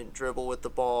 he can dribble with the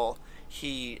ball,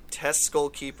 he tests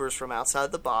goalkeepers from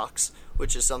outside the box,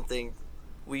 which is something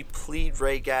we plead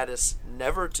Ray Gaddis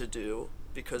never to do,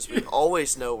 because we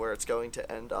always know where it's going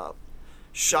to end up.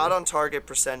 Shot on target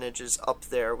percentage is up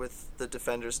there with the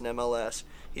defenders in MLS.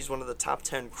 He's one of the top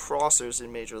 10 crossers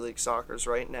in Major League Soccer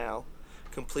right now.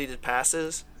 Completed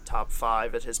passes, top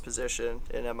 5 at his position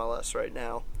in MLS right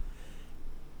now.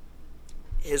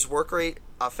 His work rate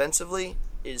offensively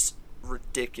is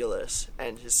ridiculous,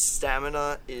 and his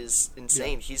stamina is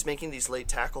insane. Yeah. He's making these late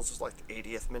tackles like the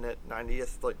 80th minute,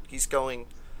 90th. Like, he's going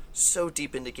so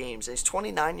deep into games, and he's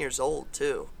 29 years old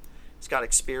too. He's got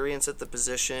experience at the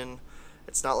position.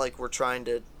 It's not like we're trying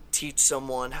to teach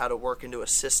someone how to work into a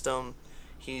system.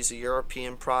 He's a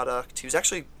European product.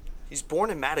 He's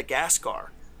born in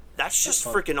Madagascar. That's just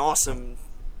fun. freaking awesome. You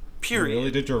Period. really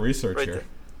did your research Right here. there.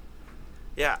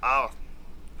 Yeah. Oh,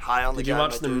 high on the Did you guy,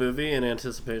 watch my the dude. movie in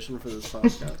anticipation for this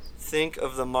podcast? Think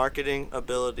of the marketing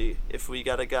ability if we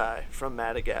got a guy from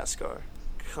Madagascar.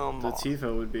 Come on.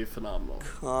 Latifah would be phenomenal.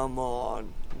 Come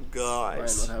on, Ryan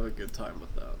guys. would have a good time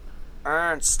with that.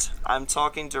 Ernst, I'm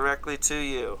talking directly to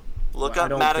you. Look Well, I up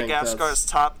don't think Madagascar's that's-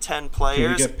 top 10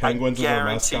 players. get penguins I as our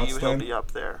guarantee mascots you he'll then? be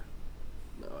up there.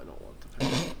 No, I don't want the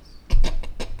Penguins.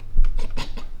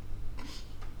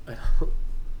 I don't.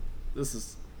 This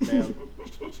is man.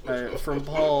 From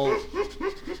Paul.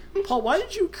 Paul, why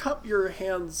did you cup your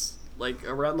hands like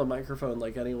around the microphone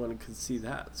like anyone could see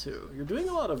that too? You're doing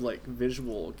a lot of like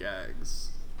visual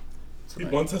gags. He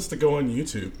tonight. wants us to go on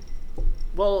YouTube.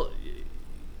 Well,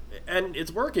 and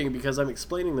it's working because I'm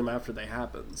explaining them after they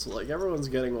happen. So like everyone's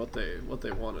getting what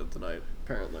they wanted tonight,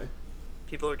 apparently.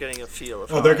 People are getting a feel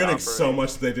of Oh, how they're I getting operate. so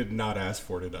much they did not ask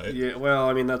for tonight. Yeah, well,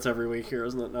 I mean that's every week here,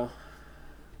 isn't it? Now.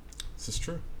 This is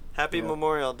true. Happy Yeah.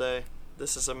 Memorial Day.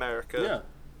 This is America.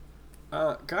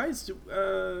 Yeah. Guys,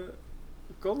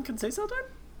 Golden Conceição time?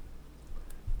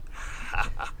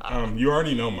 You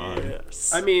already know mine.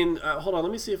 Yes. I mean, hold on.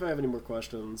 Let me see if I have any more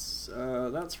questions.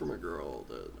 That's from a girl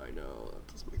that I know. That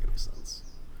doesn't make any sense.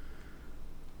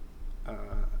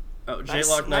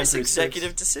 JLock936. nice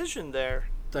executive decision there.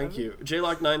 Thank you.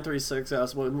 JLock936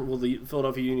 asked, when will the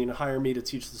Philadelphia Union hire me to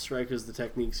teach the strikers the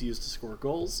techniques used to score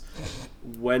goals?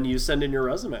 When you send in your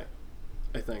resume,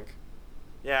 I think.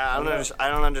 Yeah, Okay. I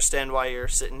don't understand why you're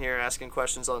sitting here asking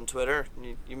questions on Twitter.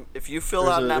 If you fill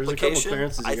There's out an there's a couple application,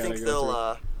 clearances you I gotta think go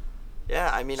they'll. through.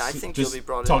 Yeah, I mean, I think you'll Just be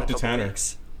brought talk in to a couple Tanner.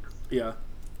 weeks. Yeah.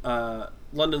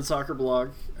 London Soccer Blog,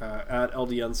 at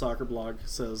LDN Soccer Blog,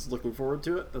 says, looking forward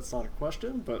to it. That's not a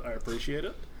question, but I appreciate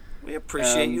it. We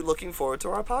appreciate Um, you looking forward to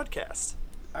our podcast.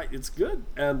 It's good.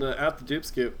 And at the Dupe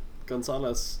Scoop,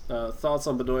 Gonzalez, thoughts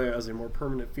on Bedoya as a more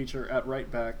permanent feature at right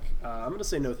back. I'm going to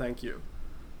say no thank you.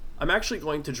 I'm actually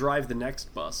going to drive the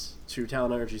next bus to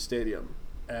Town Energy Stadium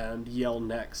and yell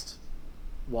next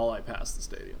while I pass the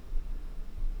stadium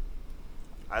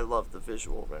I love the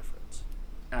visual reference.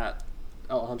 at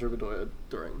Alejandro Bedoya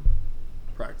during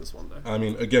practice one day. I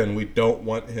mean, again, we don't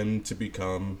want him to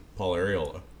become Paul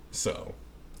Arriola. So,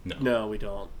 no. No, we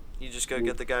don't. You just go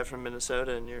get the guy from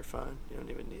Minnesota and you're fine. You don't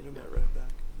even need him at right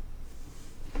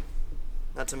back.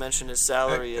 Not to mention his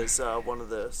salary is one of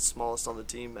the smallest on the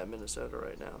team at Minnesota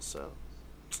right now. So,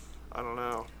 I don't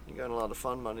know. You got a lot of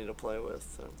fun money to play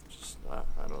with.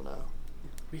 I don't know.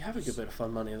 We have a good bit of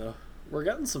fun money, though. We're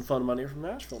getting some fun money from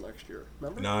Nashville next year.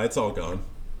 Remember? Nah, it's all gone.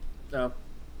 No.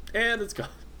 And it's gone.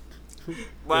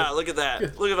 Wow, look at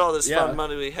that. Look at all this Yeah. fun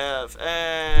money we have.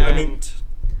 And I mean,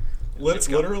 It's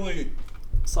gone. literally,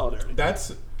 Solidarity. that's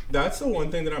the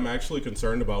one thing that I'm actually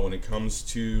concerned about when it comes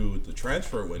to the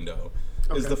transfer window,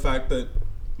 is Okay. the fact that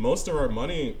most of our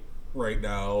money right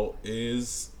now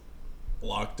is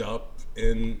locked up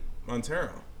in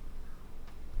Montero.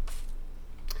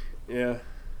 Yeah.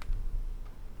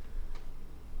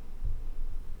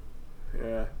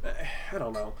 Yeah. I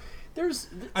don't know. There's.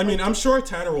 I mean, I'm sure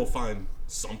Tanner will find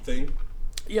something.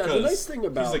 Yeah, the 'cause nice thing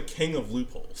about. he's a king of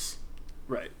loopholes.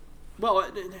 Right. Well,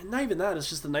 not even that. It's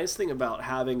just the nice thing about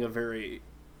having a very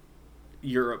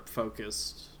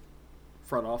Europe-focused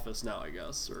front office now, I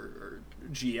guess, or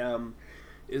GM,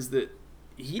 is that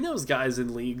he knows guys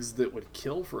in leagues that would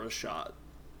kill for a shot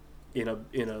in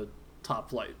a top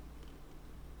flight.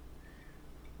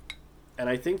 And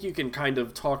I think you can kind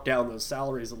of talk down those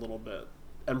salaries a little bit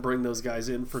and bring those guys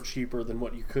in for cheaper than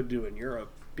what you could do in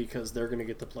Europe because they're going to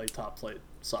get to play top flight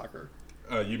soccer.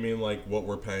 You mean like what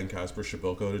we're paying Kasper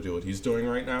Shabilko to do what he's doing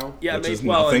right now? Yeah, which is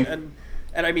well, nothing.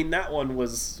 and I mean that one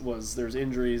was there's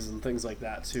injuries and things like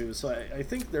that too. So I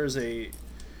think there's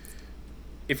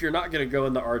if you're not going to go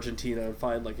into Argentina and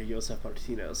find like a Josef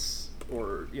Martinez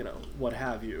or what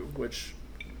have you, which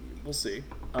we'll see,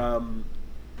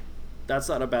 that's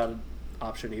not a bad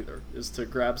option either. Is to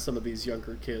grab some of these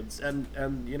younger kids and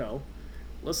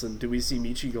listen, do we see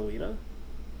Michi Galina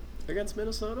against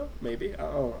Minnesota? Maybe. I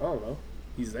don't know.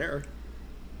 He's there.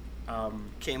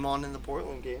 came on in the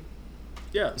Portland game.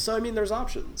 Yeah, so I mean, there's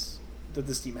options that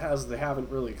this team has they haven't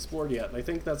really explored yet, and I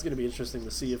think that's going to be interesting to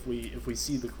see if we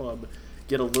see the club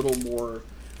get a little more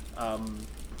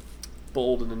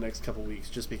bold in the next couple weeks,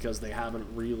 just because they haven't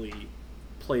really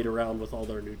played around with all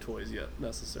their new toys yet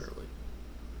necessarily.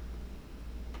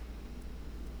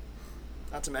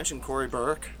 Not to mention Corey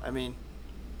Burke. I mean,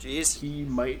 geez. He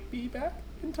might be back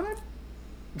in time.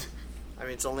 I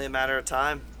mean, it's only a matter of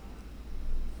time.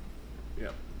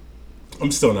 Yeah.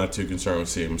 I'm still not too concerned with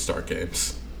seeing him start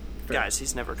games. Fair. Guys,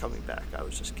 he's never coming back. I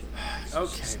was just kidding.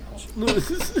 Okay, Paul.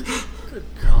 Good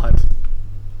God.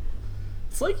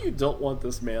 It's like you don't want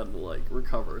this man to, like,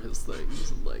 recover his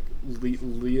things and, like,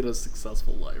 lead a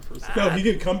successful life or something. No, he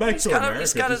could come back to America.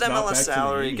 He's got an just not MLS back to the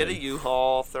salary, get a Union.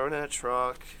 U-Haul, throw it in a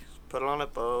truck, put it on a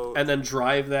boat, And then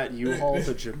drive that U-Haul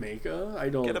to Jamaica? I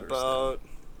don't get a understand. boat,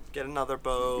 get another You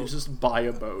boat, just buy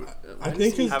a boat. I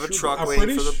think his- have a truck I'm waiting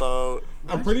pretty for the sh- boat.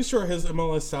 I'm pretty sure his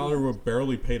MLS salary would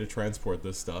barely pay to transport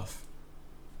this stuff.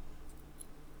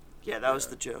 Yeah, that was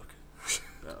the joke.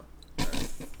 No.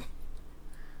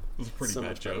 It was a pretty So bad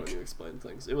much better joke. when you explain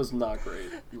things. It was not great.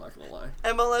 I'm not gonna lie.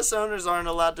 MLS owners aren't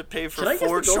allowed to pay for Can I get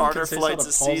 4 the Golden charter Conceição flights to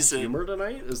a Paul's season. humor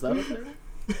tonight? Is that a thing?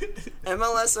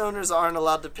 MLS owners aren't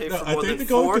allowed to pay No, for I more think than the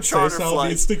Golden 4 charter Conceição flights.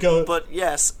 needs to go. But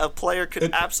yes, a player could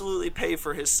It- absolutely pay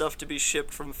for his stuff to be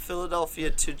shipped from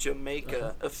Philadelphia to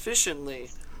Jamaica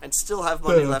efficiently and still have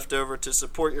money The- left over to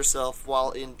support yourself while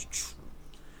in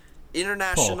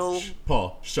international.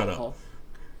 Paul, shut up. Paul?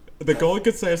 The Golden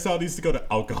Conceição needs to go to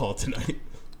alcohol tonight.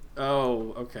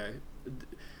 Oh, okay.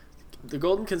 The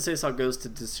Golden Conceição goes to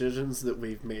decisions that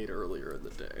we've made earlier in the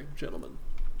day, gentlemen.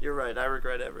 You're right. I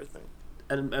regret everything.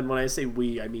 And when I say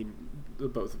we, I mean the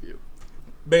both of you.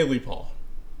 Mainly Paul.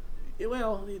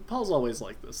 Well, Paul's always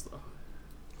like this, though.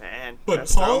 Man, But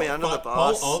that's throwing Paul, me under the Paul,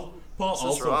 bus. Paul This is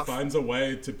also rough. finds a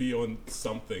way to be on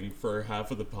something for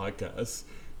half of the podcast.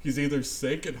 He's either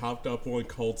sick and hopped up on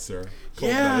cold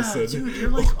medicine. dude, you're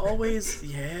like always.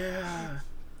 Yeah,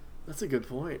 that's a good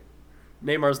point.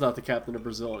 Neymar's not the captain of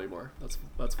Brazil anymore.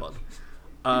 That's fun.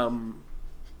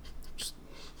 Just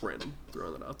random,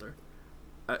 throwing that out there.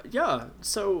 Yeah.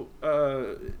 So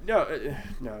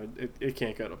no, it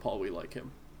can't go to Paul. We like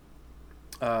him.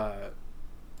 You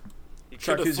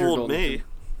Chuck, could have who's your fooled Golden me.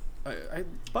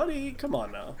 Buddy, come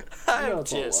on now. I'm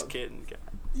it's all just love. kidding.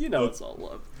 You know it's all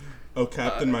love. Oh,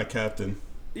 Captain, my Captain.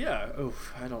 Yeah. Oh,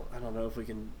 I don't know if we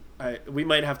can. We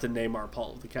might have to name our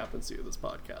Paul the captaincy of this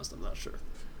podcast. I'm not sure.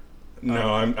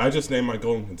 No, I just named my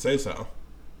Golden Conceição.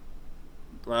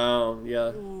 Oh,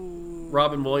 yeah.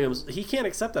 Robin Williams. He can't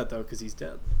accept that, though, because he's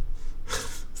dead.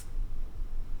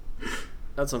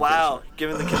 That's unfortunate. Wow,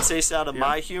 given the concise out of Yeah.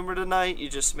 my humor tonight, you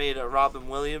just made a Robin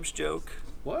Williams joke.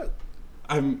 What?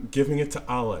 I'm giving it to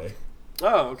Ale.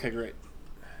 Oh, okay, great.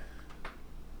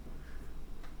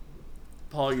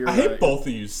 Paul, you're... I hate both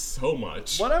of you so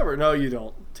much. Whatever. No, you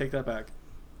don't. Take that back.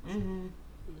 Mm-hmm.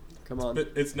 Come on.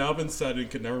 But it's now been said and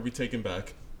can never be taken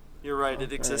back. You're right, it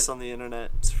Okay. exists on the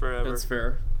internet. It's forever. That's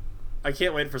fair. I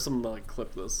can't wait for someone to, like,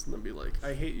 clip this and then be like,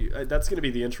 I hate you. That's going to be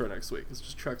the intro next week. It's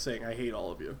just Chuck saying, I hate all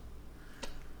of you.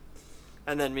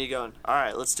 And then me going,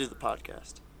 alright, let's do the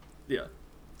podcast. Yeah.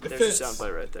 It There's your fits.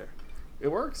 soundbite right there. It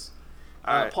works.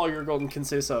 Alright. Paul, you're Golden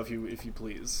Conceição, if you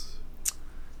please.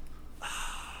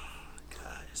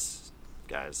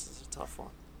 Guys, this is a tough one.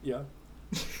 Yeah.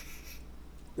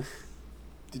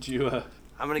 Did you, I'm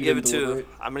gonna You give it didn't to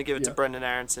deliberate? to Yeah. Brendan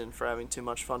Aronson for having too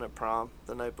much fun at prom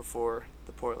the night before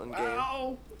the Portland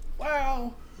Wow.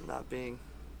 Wow. game, not being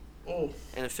Oh,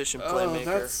 an efficient Oh, playmaker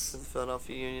that's- for the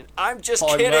Philadelphia Union. I'm just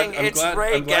Paul, I'm kidding. glad- It's I'm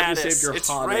Ray glad you saved Gaddis. your It's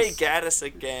hottest. Ray Gaddis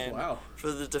again Wow.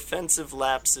 for the defensive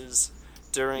lapses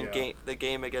during Yeah. the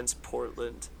game against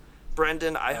Portland.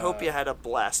 Brendan, I hope you had a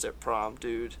blast at prom,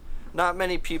 dude. Not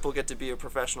many people get to be a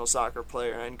professional soccer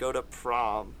player and go to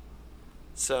prom,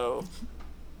 so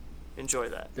enjoy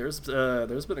that. There's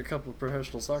been a couple of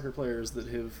professional soccer players that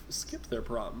have skipped their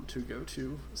prom to go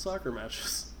to soccer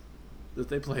matches that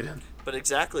they played in. But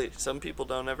exactly, some people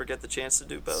don't ever get the chance to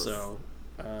do both. So,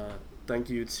 thank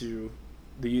you to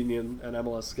the Union and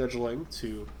MLS scheduling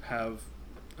to have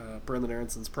Brendan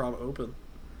Aronson's prom open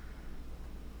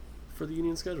for the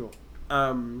Union schedule.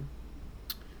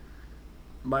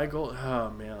 My goal, oh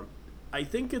man, I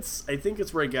think it's Ray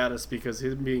Gaddis because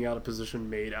him being out of position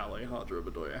made Alejandro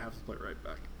Bedoya have to play right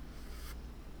back.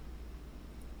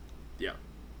 Yeah.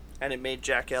 And it made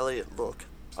Jack Elliott look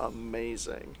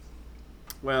amazing.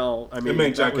 Well, I mean, it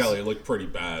made Jack that was- Elliott look pretty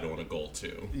bad on a goal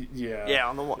too. Yeah. Yeah,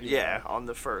 on the one. Yeah, on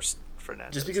the first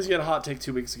Fernandez. Just because you had a hot take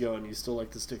 2 weeks ago and you still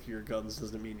like to stick to your guns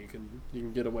doesn't mean you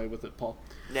can get away with it, Paul.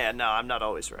 Yeah, no, I'm not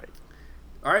always right.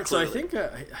 All right, Clearly. so I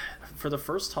think for the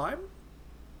first time,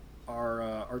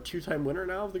 our two-time winner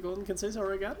now of the Golden Conceição,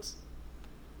 Ray Gaddis.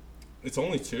 It's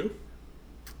only 2.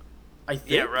 I think.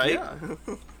 Yeah, right? Yeah.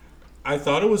 I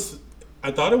thought it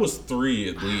was 3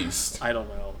 at least. I don't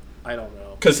know.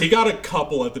 Because he got a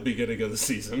couple at the beginning of the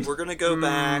season. We're gonna go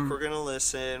back. We're gonna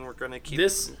listen. We're gonna keep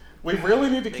This We really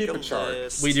need to make keep a a chart.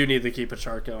 list. we do need to keep a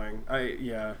chart going.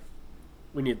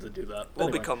 We need to do that. We'll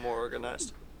Anyway. become more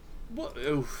organized. Well,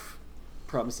 oof.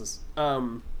 Promises.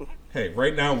 Hey,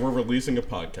 right now we're releasing a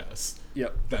podcast.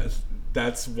 Yep.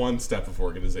 That's one step of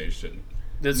organization.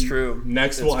 That's true.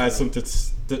 Next, we'll add some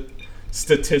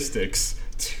statistics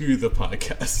to the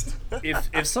podcast.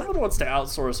 If someone wants to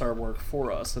outsource our work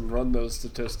for us and run those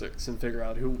statistics and figure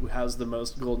out who has the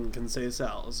most golden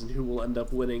Conceiçãos and who will end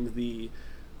up winning the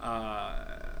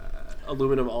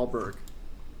aluminum Allberg,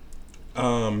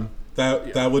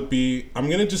 that would be. I'm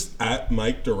gonna just at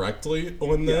Mike directly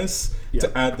on this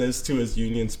to add this to his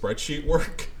union spreadsheet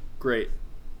work. Great.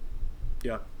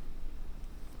 Yeah.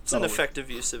 It's an effective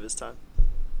use of his time.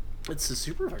 It's a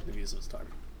super effective use of his time.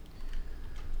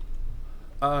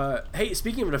 Hey,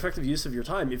 speaking of an effective use of your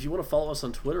time, if you want to follow us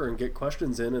on Twitter and get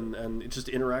questions in and just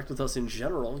interact with us in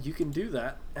general, you can do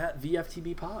that at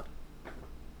VFTBpod.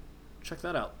 Check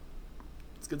that out.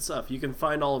 It's good stuff. You can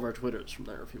find all of our Twitters from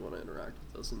there if you want to interact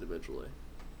with us individually.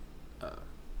 But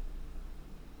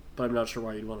I'm not sure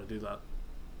why you'd want to do that.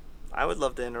 I would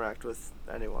love to interact with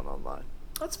anyone online.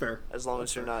 That's fair. As long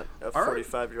as you're not a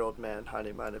 45-year-old man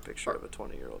hiding behind a picture of a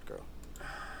 20-year-old girl.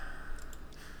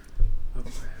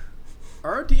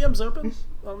 Are our DMs open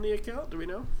on the account? Do we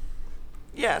know?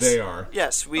 Yes. They are.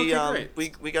 Yes, we great.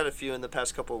 we got a few in the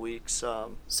past couple of weeks.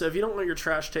 So if you don't want your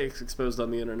trash takes exposed on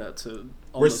the internet to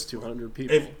almost 200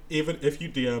 people. Even if you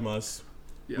DM us,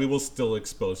 we will still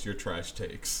expose your trash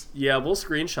takes. Yeah, we'll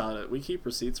screenshot it. We keep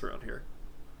receipts around here.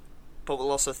 But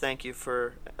we'll also thank you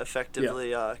for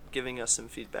effectively giving us some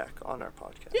feedback on our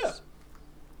podcast. Yeah.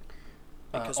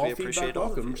 Because we appreciate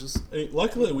all of you.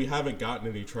 Luckily, we haven't gotten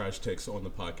any trash takes on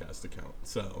the podcast account,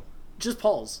 so... Just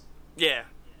Paul's. Yeah,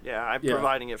 I'm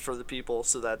providing it for the people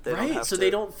so that they don't have so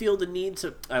they don't feel the need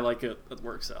to... I like it. It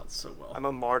works out so well. I'm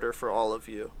a martyr for all of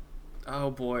you. Oh,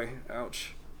 boy.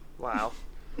 Ouch. Wow.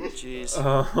 Jeez.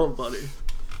 Oh, buddy.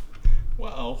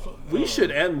 Wow. We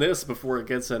should end this before it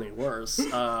gets any worse.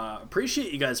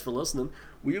 Appreciate you guys for listening.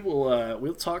 We will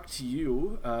we'll talk to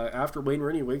you after Wayne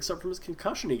Rooney wakes up from his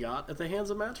concussion he got at the hands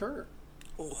of Matt Turner.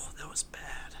 Oh, that was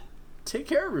bad. Take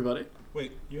care, everybody.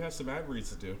 Wait, you have some ad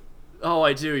reads to do. Oh,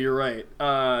 I do. You're right.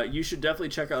 You should definitely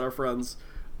check out our friends,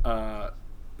 the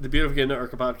Beautiful Game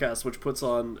Network podcast, which puts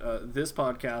on this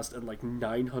podcast and like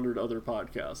 900 other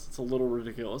podcasts. It's a little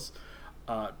ridiculous.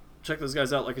 Check those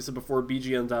guys out, like I said before,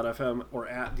 bgn.fm or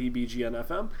at the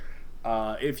BGNFM.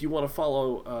 If you want to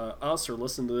follow us or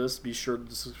listen to this, be sure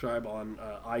to subscribe on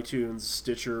iTunes,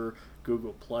 Stitcher,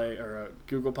 Google Play, or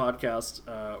Google Podcast.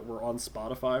 We're on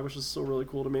Spotify, which is still really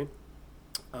cool to me.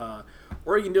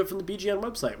 Or you can do it from the BGN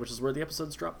website, which is where the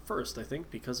episodes drop first, I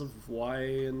think, because of why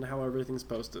and how everything's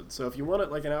posted. So if you want it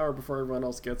like an hour before everyone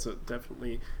else gets it,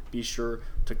 definitely be sure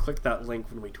to click that link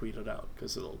when we tweet it out,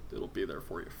 because it'll be there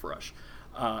for you fresh.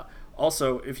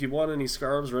 Also, if you want any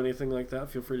scarves or anything like that,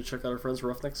 feel free to check out our friends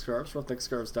Roughneck Scarves,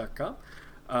 roughneckscarves.com.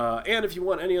 And if you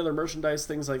want any other merchandise,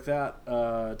 things like that,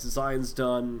 designs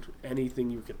done, anything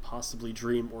you could possibly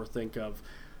dream or think of,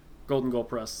 Golden Goal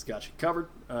Press has got you covered.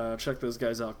 Check those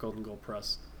guys out, Golden Goal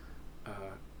Press,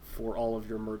 for all of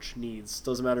your merch needs.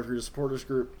 Doesn't matter if you're a supporters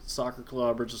group, soccer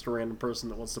club, or just a random person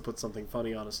that wants to put something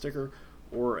funny on a sticker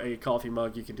or a coffee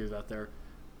mug, you can do that there.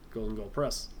 Golden Goal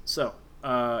Press. So,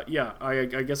 I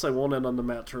guess I won't end on the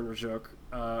Matt Turner joke.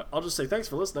 I'll just say thanks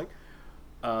for listening.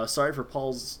 Sorry for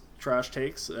Paul's trash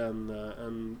takes,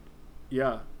 and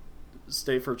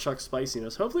stay for Chuck's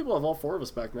spiciness. Hopefully we'll have all four of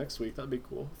us back next week. That'd be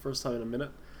cool. First time in a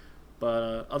minute.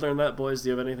 But other than that, boys, do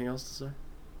you have anything else to say?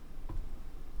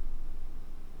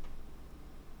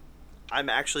 I'm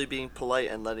actually being polite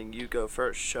and letting you go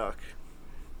first, Chuck.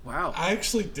 Wow. I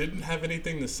actually didn't have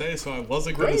anything to say, so I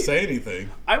wasn't going to say anything.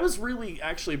 I was really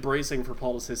actually bracing for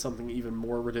Paul to say something even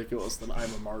more ridiculous than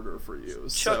I'm a martyr for you.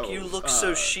 Chuck, you looked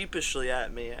so sheepishly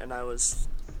at me, and I was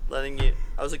letting you...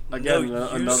 I was like, again, no,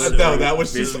 that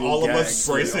was just all of us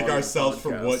bracing ourselves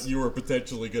from what you were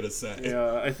potentially going to say.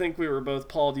 Yeah, I think we were both...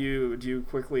 Paul, do you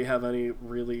quickly have any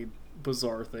really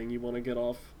bizarre thing you want to get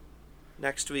off?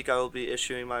 Next week I will be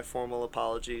issuing my formal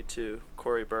apology to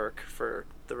Corey Burke for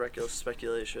the reckless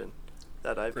speculation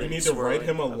that I've been. You need to write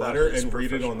him a letter and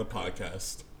read it on the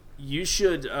podcast. You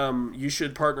should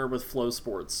partner with Flow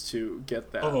Sports to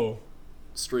get that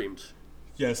streamed.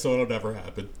 Yeah, so it'll never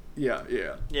happen. Yeah.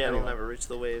 Yeah, it'll never reach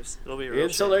the waves. It'll be real.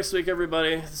 Until next week,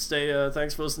 everybody. Stay.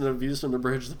 Thanks for listening to Views from the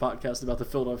Bridge, the podcast about the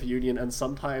Philadelphia Union and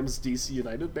sometimes DC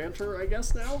United banter, I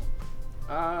guess now.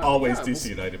 Always DC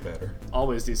United banter.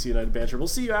 Always DC United banter. We'll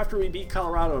see you after we beat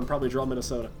Colorado and probably draw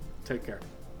Minnesota. Take care.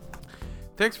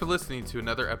 Thanks for listening to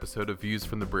another episode of Views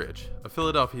from the Bridge, a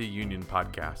Philadelphia Union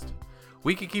podcast.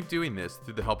 We can keep doing this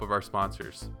through the help of our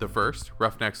sponsors. The first,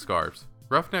 Roughneck Scarves.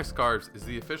 Roughneck Scarves is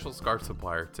the official scarf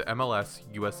supplier to MLS,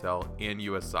 USL, and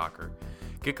US Soccer.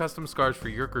 Get custom scarves for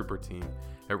your group or team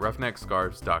at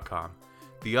roughneckscarves.com.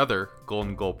 The other,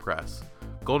 Golden Goal Press.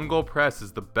 Golden Goal Press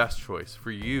is the best choice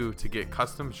for you to get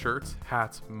custom shirts,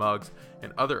 hats, mugs,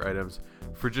 and other items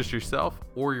for just yourself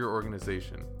or your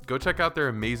organization. Go check out their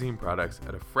amazing products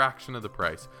at a fraction of the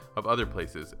price of other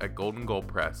places at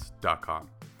goldengoalpress.com.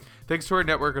 Thanks to our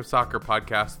network of soccer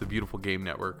podcasts, the Beautiful Game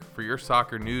Network. For your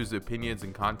soccer news, opinions,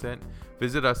 and content,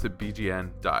 visit us at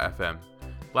bgn.fm.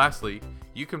 Lastly,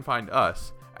 you can find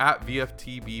us at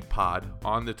VFTBpod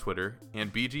on the Twitter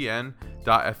and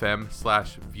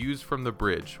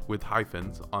bgn.fm/viewsfromthebridge with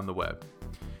hyphens on the web.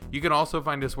 You can also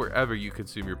find us wherever you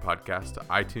consume your podcast,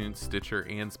 iTunes, Stitcher,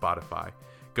 and Spotify.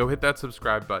 Go hit that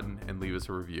subscribe button and leave us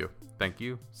a review. Thank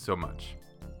you so much.